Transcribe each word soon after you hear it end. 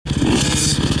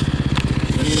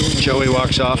Joey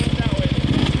walks off.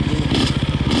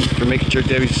 We're making sure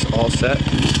Debbie's all set.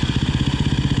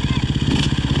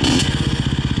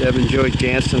 Deb and Joey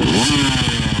Janssen,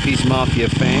 Peace Mafia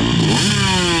fame.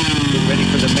 Getting ready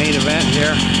for the main event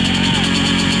here.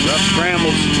 Rough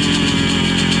scrambles.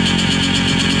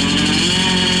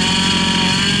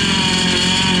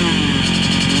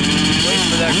 Waiting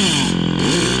for that.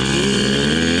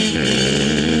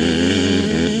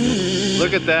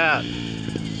 Look at that.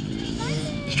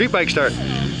 Street bike start.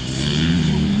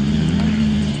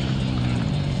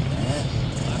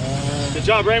 Good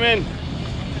job, Raymond.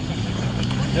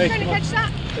 Hey, trying to catch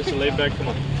that. It's a laid back, come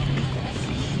on.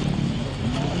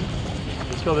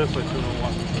 Let's go this way,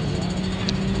 201.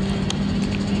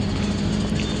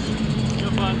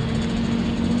 Have fun.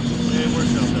 Hey, it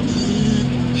works out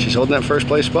though. She's holding that first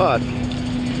place spot.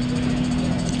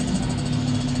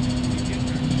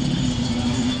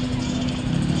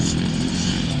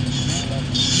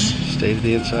 Stay to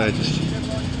the inside. Just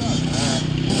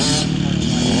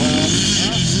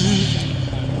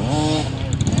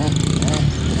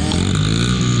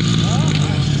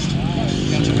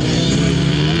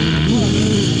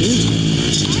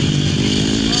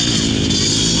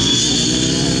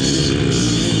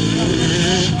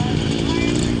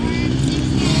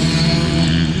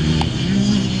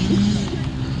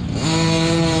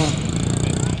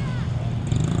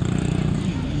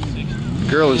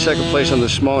girl in second place on the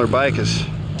smaller bike is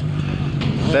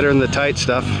better than the tight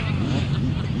stuff.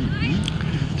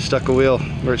 Stuck a wheel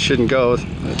where it shouldn't go.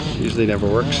 That usually never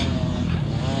works.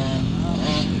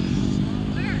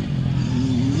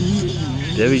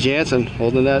 Debby Janssen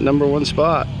holding that #1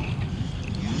 spot.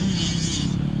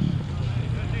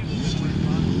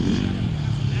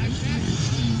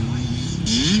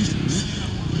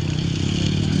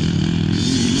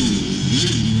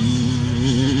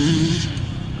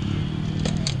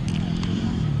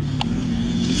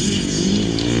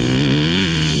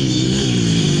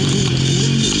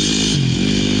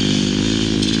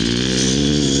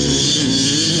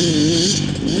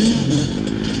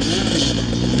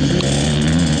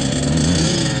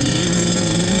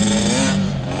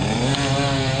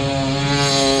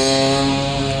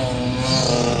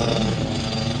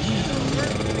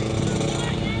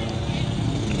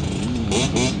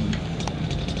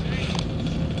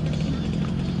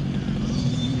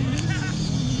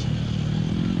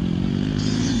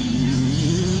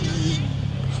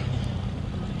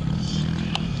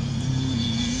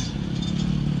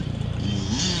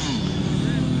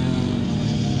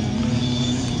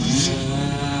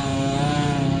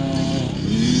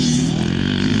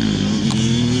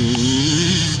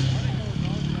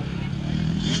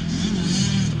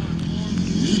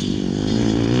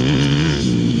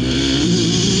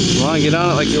 Get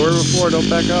on it like you were before. Don't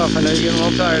back off. I know you're getting a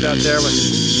little tired out there, but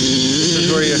this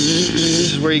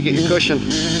is where you get your cushion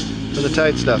for the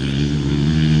tight stuff.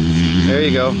 There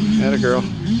you go. Atta girl.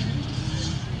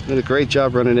 Did a great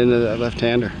job running into that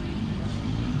left-hander.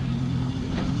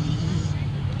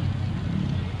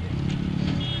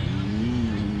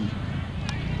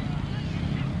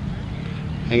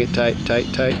 Hang it tight,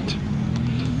 tight, tight.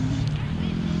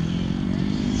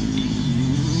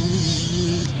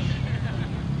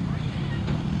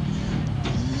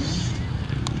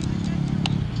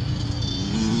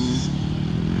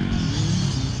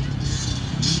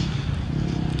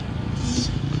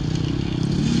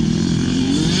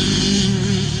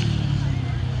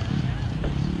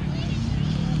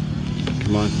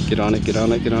 Come on, get on it, get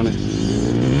on it, get on it.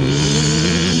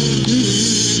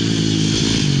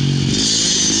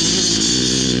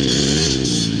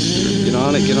 Get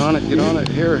on it, get on it, get on it.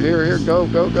 Here, here, here, go,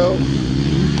 go, go.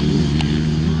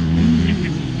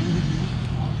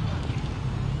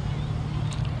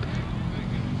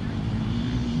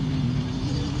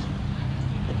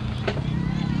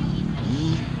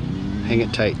 Hang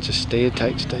it tight, just stay it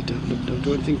tight, stay tight. Don't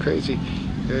do anything crazy.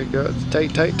 There you go. It's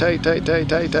tight, tight, tight, tight, tight,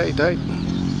 tight, tight, tight.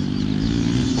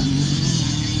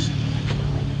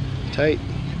 Tight.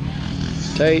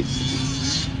 Tight.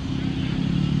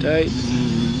 Tight.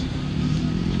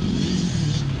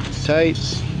 Tight.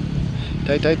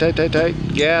 Tight, tight, tight, tight, tight.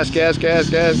 Gas, gas, gas,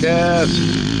 gas, gas.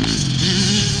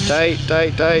 Tight,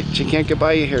 tight, tight. She can't get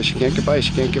by you here. She can't get by you.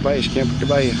 She can't get by you. She can't get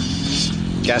by you.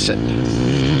 Gas it.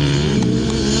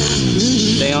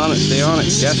 Stay on it. Stay on it.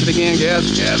 Gas it again. Gas.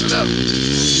 Gas it up.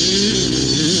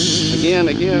 Again,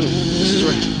 again. This is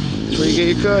where you get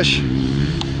your cush.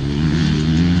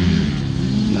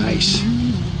 Nice.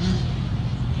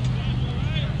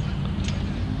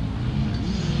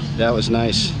 That was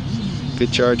nice.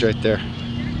 Good charge right there.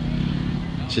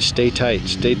 Just stay tight.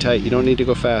 Stay tight. You don't need to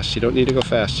go fast. You don't need to go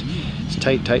fast. It's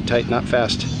tight, tight, tight, not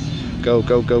fast. Go,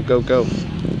 go, go, go, go.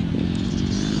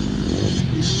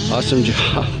 Awesome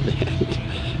job, man.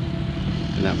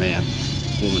 Not man,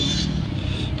 woman.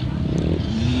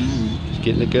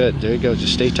 Getting it good. There you go.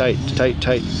 Just stay tight, tight,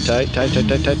 tight, tight, tight, tight,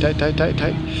 tight, tight, tight, tight, tight,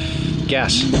 tight.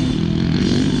 Gas. Get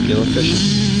a little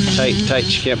efficient. Tight, tight.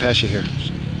 She can't pass you here.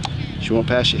 She won't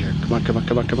pass you here. Come on, come on,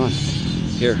 come on, come on.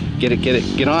 Here, get it, get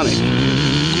it, get on it.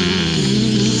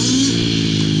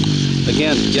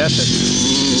 Again, yes it.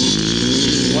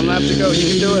 1 lap to go. You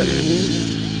can do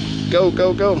it. Go,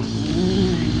 go, go.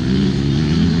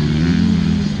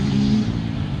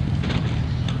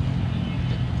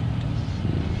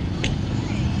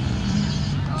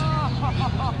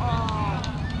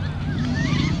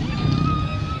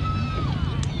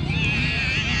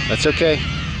 That's okay.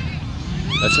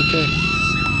 That's okay.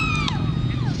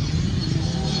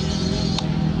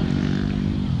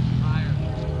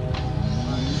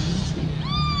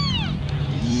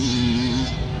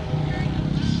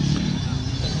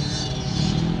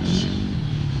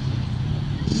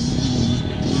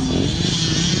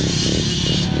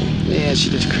 Man, she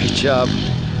did a great job.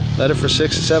 Led her for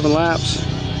 6 or 7 laps.